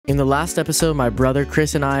In the last episode, my brother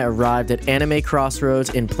Chris and I arrived at Anime Crossroads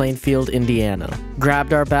in Plainfield, Indiana,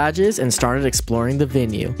 grabbed our badges, and started exploring the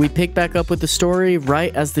venue. We picked back up with the story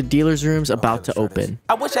right as the dealer's room's about to open.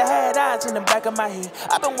 I wish I had eyes in the back of my head.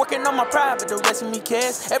 I've been working on my pride, but the rest of me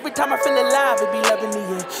cares. Every time I feel alive, it be loving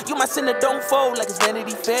me, yeah. You my sinner, don't fold like it's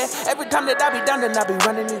Vanity Fair. Every time that I be down, then I be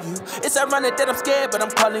running to you. It's ironic that I'm scared, but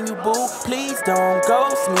I'm calling you boo. Please don't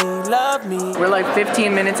ghost me, love me. We're like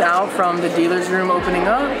 15 minutes out from the dealer's room opening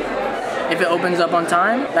up. If it opens up on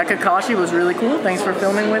time. That Kakashi was really cool. Thanks for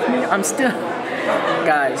filming with me. I'm still...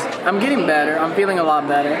 Guys, I'm getting better. I'm feeling a lot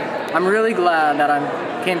better. I'm really glad that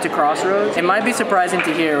I came to Crossroads. It might be surprising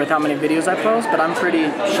to hear with how many videos I post, but I'm pretty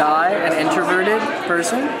shy and introverted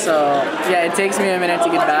person. So yeah, it takes me a minute to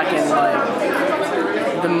get back in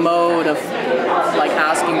like the mode of like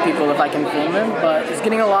asking people if I can film them, but it's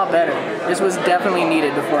getting a lot better. This was definitely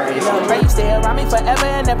needed before Ace. You stay around me forever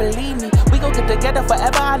and never leave me. We gon' get together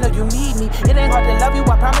forever, I know you need me. It ain't hard to love you,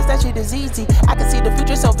 I promise that shit is easy. I can see the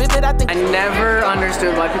future so vivid, I think. I never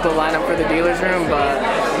understood why people line up for the dealer's room, but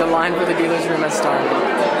the line for the dealer's room has started.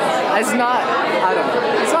 It's not, I don't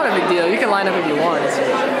know, it's not a big deal. You can line up if you want.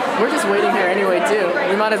 We're just waiting here anyway too.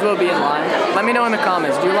 We might as well be in line. Let me know in the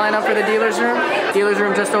comments, do you line up for the dealer's room? Dealer's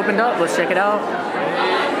room just opened up, let's check it out.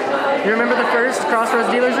 You remember the first Crossroads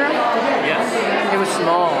dealer's room? Yes. It was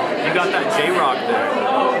small. You got that J-Rock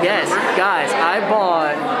there. Yes, guys, I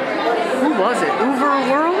bought, who was it?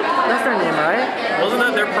 Overworld? That's their name, right? Wasn't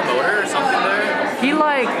that their promoter or something there?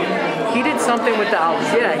 He did something with the album.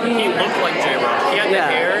 Yeah, he looked like J-Rock. He had the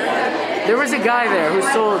hair. There was a guy there who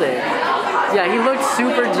sold it. Yeah, he looked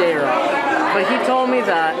super J-Rock. But he told me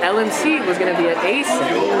that LMC was going to be at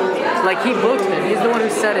ASIN. Like, he booked him. He's the one who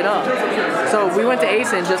set it up. So we went to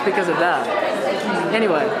ASIN just because of that.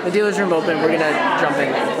 Anyway, the dealer's room open. We're going to jump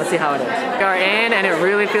in. Let's see how it is. We are in, and it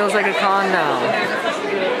really feels like a con now.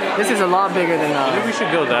 This is a lot bigger than that. Maybe we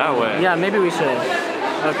should go that way. Yeah, maybe we should.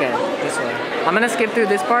 Okay, this way. I'm gonna skip through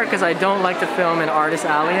this part because I don't like to film in Artist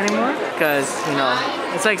Alley anymore. Because, you know,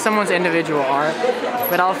 it's like someone's individual art.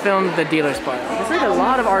 But I'll film the dealer's part. It's like a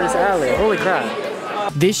lot of Artist Alley. Holy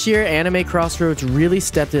crap. This year, Anime Crossroads really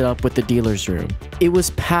stepped it up with the dealer's room. It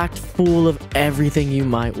was packed full of everything you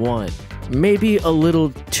might want. Maybe a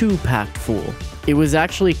little too packed full. It was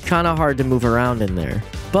actually kind of hard to move around in there.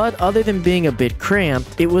 But other than being a bit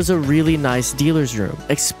cramped, it was a really nice dealer's room,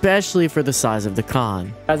 especially for the size of the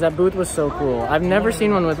con. Guys, that booth was so cool. I've never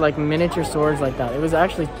seen one with like miniature swords like that. It was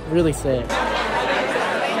actually really sick.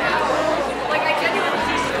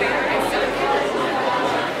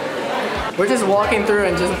 We're just walking through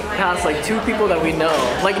and just past like two people that we know.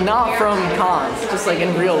 Like not from cons, just like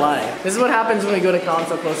in real life. This is what happens when we go to cons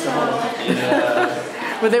so close to home. Yeah.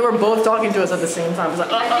 But they were both talking to us at the same time. It's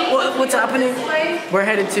like, what's happening? We're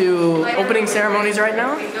headed to opening ceremonies right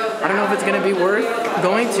now. I don't know if it's gonna be worth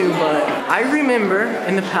going to, but I remember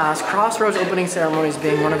in the past, Crossroads opening ceremonies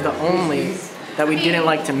being one of the only that we didn't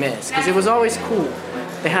like to miss, because it was always cool.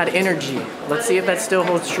 They had energy. Let's see if that still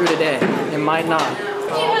holds true today. It might not.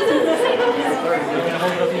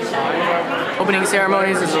 Opening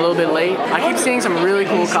ceremonies is a little bit late. I keep seeing some really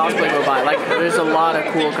cool cosplay go by. Like, there's a lot of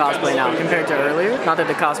cool cosplay now compared to earlier. Not that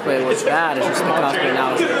the cosplay was bad, it's just the cosplay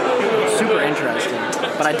now is super interesting.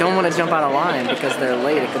 But I don't want to jump out of line because they're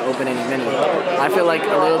late. It could open any minute. I feel like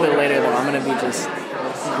a little bit later though, I'm going to be just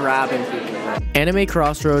grabbing people. Anime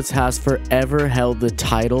Crossroads has forever held the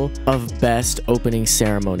title of best opening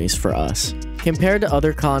ceremonies for us. Compared to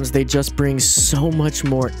other cons, they just bring so much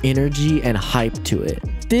more energy and hype to it.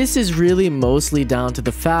 This is really mostly down to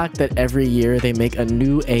the fact that every year they make a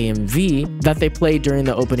new AMV that they play during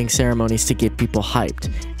the opening ceremonies to get people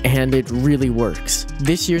hyped, and it really works.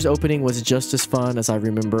 This year's opening was just as fun as I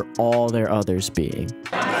remember all their others being.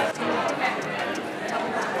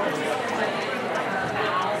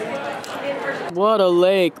 What a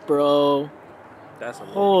lake, bro. That's a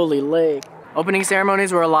lake. Holy lake. Opening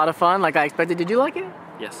ceremonies were a lot of fun, like I expected. Did you like it?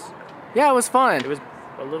 Yes. Yeah, it was fun. It was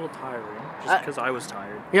a little tiring, just because I was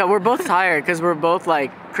tired. Yeah, we're both tired, because we're both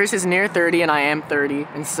like, Chris is near 30 and I am 30,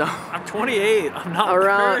 and so... I'm 28, I'm not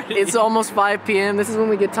around, 30. It's almost 5 p.m. This is when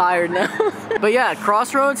we get tired now. But yeah,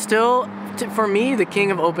 Crossroads still, for me, the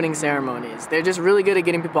king of opening ceremonies. They're just really good at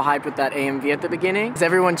getting people hyped with that AMV at the beginning. Because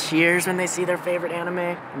everyone cheers when they see their favorite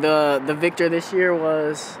anime. The victor this year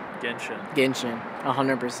was... Genshin,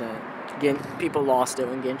 100%. People lost it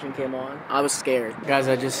when Genshin came on. I was scared. Guys,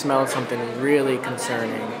 I just smelled something really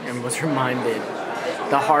concerning and was reminded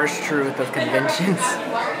the harsh truth of conventions.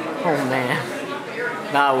 Oh man,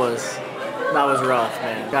 that was rough,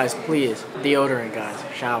 man. Guys, please, deodorant, guys,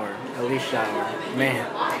 shower, at least shower. Man,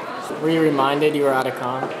 were you reminded you were at a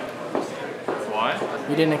con? What?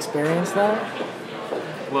 You didn't experience that?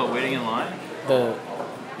 What, waiting in line? The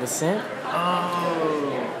scent?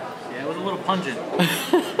 Oh, yeah, it was a little pungent.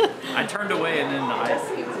 I turned away and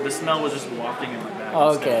then the smell was just wafting in my back.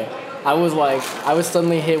 Oh, okay. I was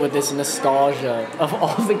suddenly hit with this nostalgia of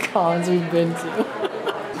all the cons we've been to.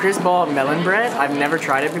 Chris bought melon bread. I've never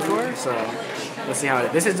tried it before, so let's see how it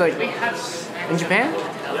is. This is like in Japan?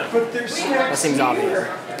 That seems obvious.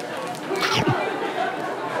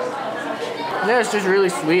 Yeah, it's just really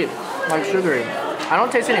sweet, like sugary. I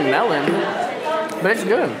don't taste any melon, but it's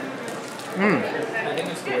good.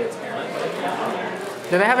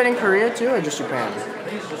 Do they have it in Korea too, or just Japan?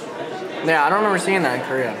 Yeah, I don't remember seeing that in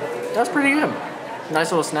Korea. That's pretty good.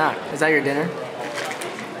 Nice little snack. Is that your dinner?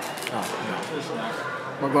 Oh,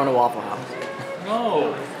 no. We're going to Waffle House.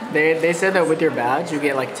 No. They said that with your badge, you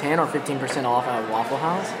get like 10 or 15% off at Waffle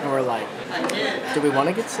House. And we're like, do we want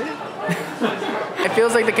to get sick? It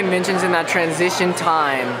feels like the convention's in that transition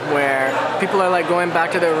time where people are like going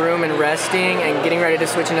back to their room and resting and getting ready to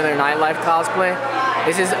switch into their nightlife cosplay.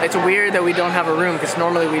 It's weird that we don't have a room because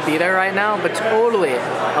normally we'd be there right now, but totally,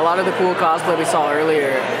 a lot of the cool cosplay we saw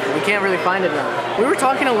earlier, we can't really find it now. We were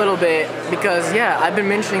talking a little bit because, yeah, I've been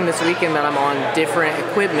mentioning this weekend that I'm on different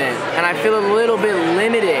equipment and I feel a little bit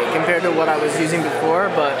limited compared to what I was using before,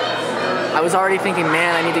 but I was already thinking,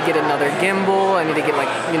 man, I need to get another gimbal. I need to get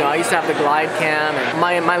I used to have the glide cam,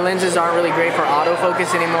 and my lenses aren't really great for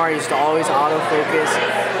autofocus anymore. I used to always autofocus.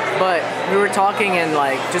 But we were talking and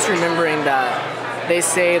just remembering that they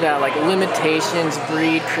say that limitations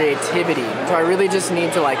breed creativity. So I really just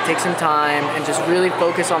need to take some time and just really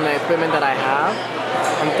focus on the equipment that I have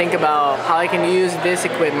and think about how I can use this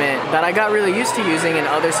equipment that I got really used to using in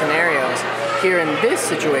other scenarios here in this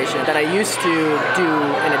situation that I used to do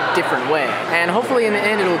in a different way. And hopefully in the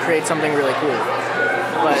end it'll create something really cool.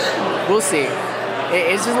 But we'll see.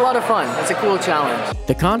 It's just a lot of fun. It's a cool challenge.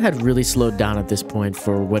 The con had really slowed down at this point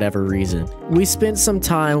for whatever reason. We spent some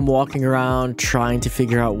time walking around trying to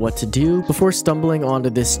figure out what to do before stumbling onto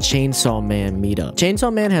this Chainsaw Man meetup.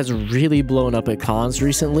 Chainsaw Man has really blown up at cons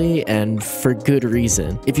recently, and for good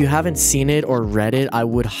reason. If you haven't seen it or read it, I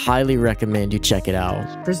would highly recommend you check it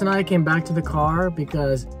out. Chris and I came back to the car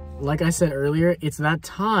because, like I said earlier, it's that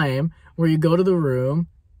time where you go to the room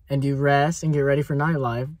and you rest and get ready for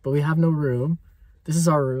nightlife, but we have no room. This is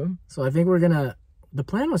our room, so I think the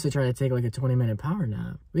plan was to try to take a 20-minute power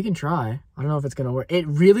nap. We can try. I don't know if it's gonna work. It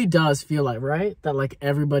really does feel right? That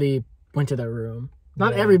everybody went to their room.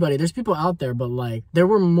 Not everybody, there's people out there, but there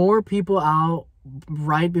were more people out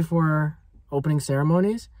right before opening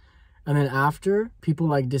ceremonies, and then after, people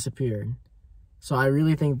disappeared. So I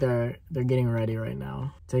really think they're getting ready right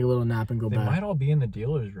now. Take a little nap and go back. They might all be in the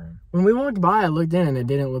dealer's room. When we walked by, I looked in and it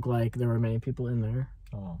didn't look like there were many people in there.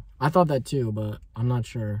 Oh. I thought that too, but I'm not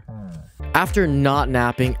sure. After not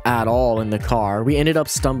napping at all in the car, we ended up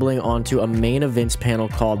stumbling onto a main events panel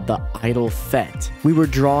called the Idol Fete. We were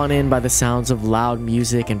drawn in by the sounds of loud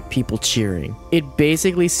music and people cheering. It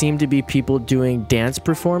basically seemed to be people doing dance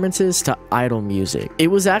performances to idol music. It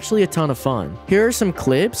was actually a ton of fun. Here are some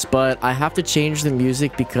clips, but I have to change the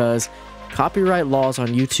music because copyright laws on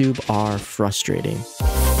YouTube are frustrating.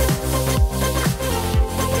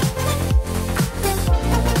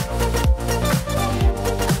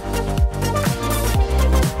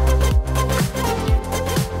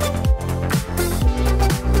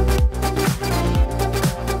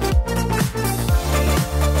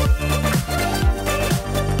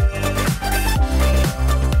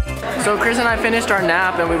 So Chris and I finished our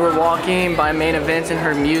nap and we were walking by main events and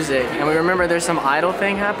heard music, and we remember there's some idol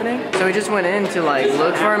thing happening. So we just went in to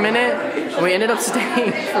look for a minute, and we ended up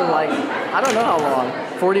staying for I don't know how long,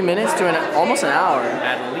 40 minutes to almost an hour.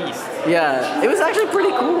 At least. Yeah, it was actually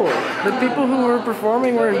pretty cool. The people who were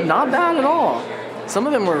performing were not bad at all. Some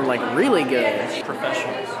of them were really good.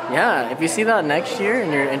 Professionals. Yeah, if you see that next year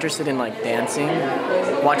and you're interested in dancing,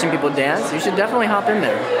 watching people dance, you should definitely hop in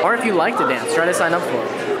there. Or if you like to dance, try to sign up for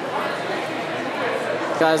it.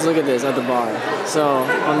 Guys, look at this at the bar. So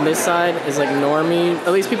on this side is normie,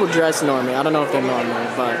 at least people dress normie. I don't know if they're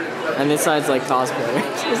normie, but and this side's cosplay.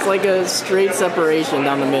 It's a straight separation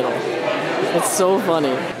down the middle. It's so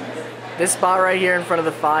funny. This spot right here in front of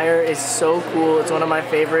the fire is so cool. It's one of my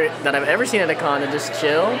favorite that I've ever seen at a con to just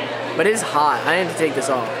chill. But it's hot. I need to take this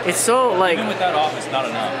off. It's so Even with that off, it's not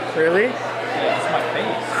enough. Really? Yeah, it's my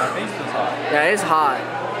face. My face is hot. Yeah, it's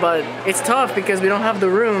hot. But it's tough because we don't have the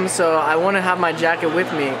room, so I want to have my jacket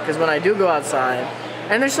with me because when I do go outside,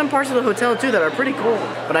 and there's some parts of the hotel too that are pretty cool,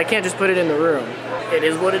 but I can't just put it in the room. It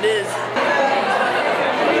is what it is. It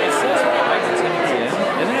says 5 to 10 p.m.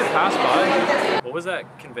 Isn't it past 5? What was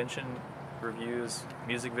that convention reviews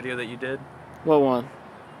music video that you did? What one?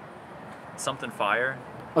 Something fire.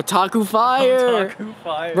 Otaku Fire. Otaku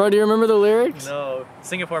Fire. Bro, do you remember the lyrics? No.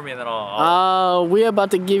 Sing it for me and then I'll... We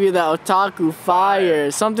about to give you that Otaku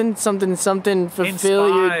Fire. Something, something, something. Fulfill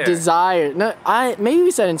your desire. No, maybe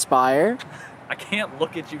we said inspire. I can't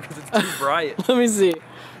look at you because it's too bright. Let me see.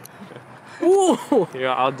 Whoa.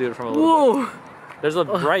 Yeah, I'll do it from a little bit. There's a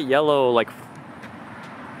bright yellow, like...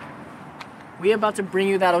 We about to bring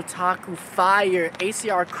you that Otaku Fire.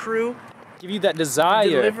 ACR crew. Give you that desire.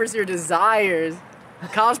 Delivers your desires.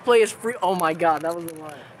 Cosplay is free. Oh my god, that was the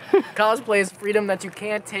line. Cosplay is freedom that you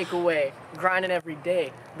can't take away. Grinding every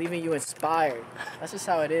day, leaving you inspired. That's just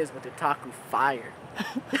how it is with Otaku Fire.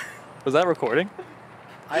 Was that recording?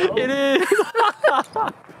 I hope. It is.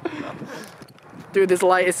 Dude, this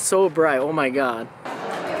light is so bright. Oh my god.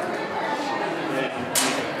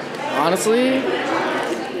 Honestly,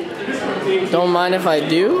 don't mind if I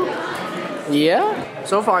do. Yeah.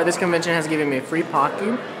 So far, this convention has given me free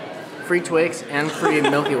Pocky, free Twix, and free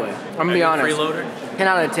Milky Way. I'm gonna be honest. Freeloader? 10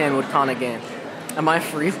 out of 10 would count again. Am I a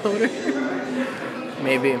freeloader?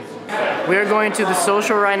 Maybe. We are going to the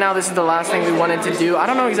social right now. This is the last thing we wanted to do. I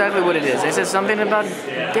don't know exactly what it is. It says something about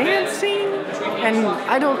dancing, and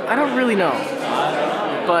I don't really know.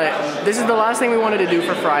 But this is the last thing we wanted to do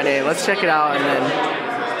for Friday. Let's check it out and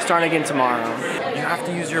then start again tomorrow. You have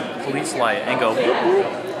to use your police light and go...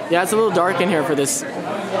 Yeah, it's a little dark in here for this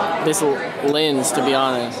lens, to be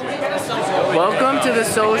honest. Welcome to the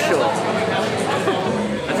social.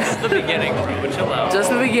 That's just the beginning, bro. Chill out. Just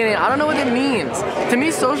the beginning. I don't know what it means. To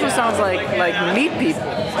me, social sounds like meet people.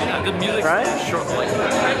 Yeah, the music's right? short, like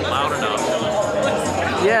loud enough.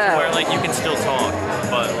 Yeah. Where like you can still talk,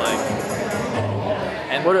 but like.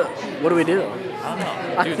 And what do we do? I don't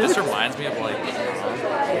know, dude. This reminds me of like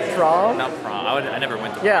prom. Not prom. I never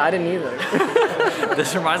went to prom. Yeah, I didn't either.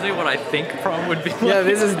 This reminds me of what I think prom would be like. Yeah,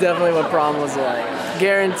 this is definitely what prom was like.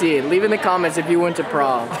 Guaranteed. Leave in the comments if you went to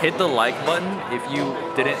prom. Hit the like button if you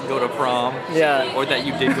didn't go to prom. Yeah. Or that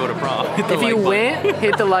you did go to prom. If you went,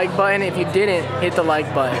 hit the like button. If you didn't, hit the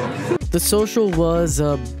like button. The social was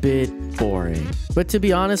a bit boring. But to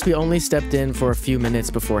be honest, we only stepped in for a few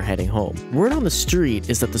minutes before heading home. Word on the street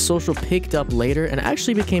is that the social picked up later and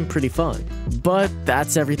actually became pretty fun. But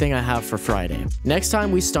that's everything I have for Friday. Next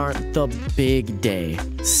time we start the big day,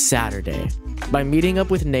 Saturday, by meeting up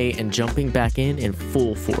with Nate and jumping back in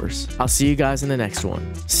full force. I'll see you guys in the next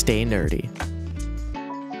one. Stay nerdy.